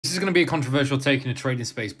This is going to be a controversial take in the trading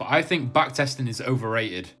space, but I think backtesting is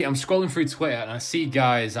overrated. I'm scrolling through Twitter and I see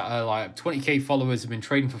guys that are like 20k followers, have been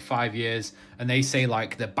trading for 5 years, and they say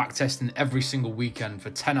like they're backtesting every single weekend for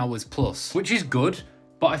 10 hours plus, which is good.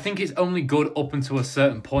 But I think it's only good up until a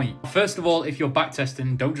certain point. First of all, if you're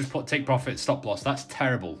backtesting, don't just put take profit, stop loss. That's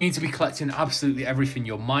terrible. You need to be collecting absolutely everything.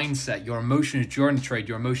 Your mindset, your emotions during the trade,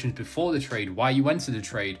 your emotions before the trade, why you entered the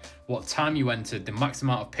trade, what time you entered, the max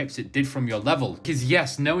amount of pips it did from your level. Because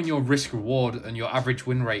yes, knowing your risk reward and your average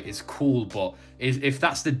win rate is cool, but if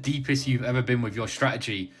that's the deepest you've ever been with your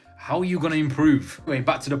strategy, how are you going to improve? Anyway,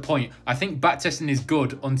 back to the point. I think backtesting is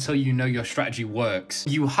good until you know your strategy works.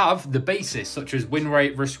 You have the basis, such as win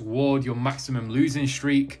rate, risk reward, your maximum losing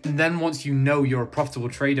streak. And then once you know you're a profitable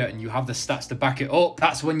trader and you have the stats to back it up,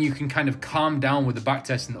 that's when you can kind of calm down with the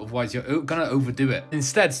backtesting. Otherwise, you're going to overdo it.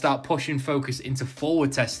 Instead, start pushing focus into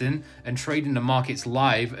forward testing and trading the markets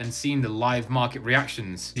live and seeing the live market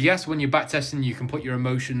reactions. Yes, when you're backtesting, you can put your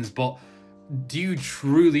emotions, but do you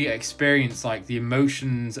truly experience like the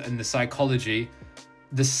emotions and the psychology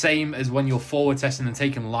the same as when you're forward testing and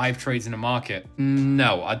taking live trades in the market?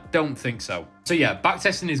 No, I don't think so. So yeah,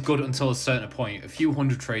 backtesting is good until a certain point, a few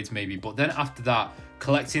hundred trades maybe, but then after that,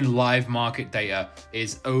 collecting live market data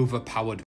is overpowered.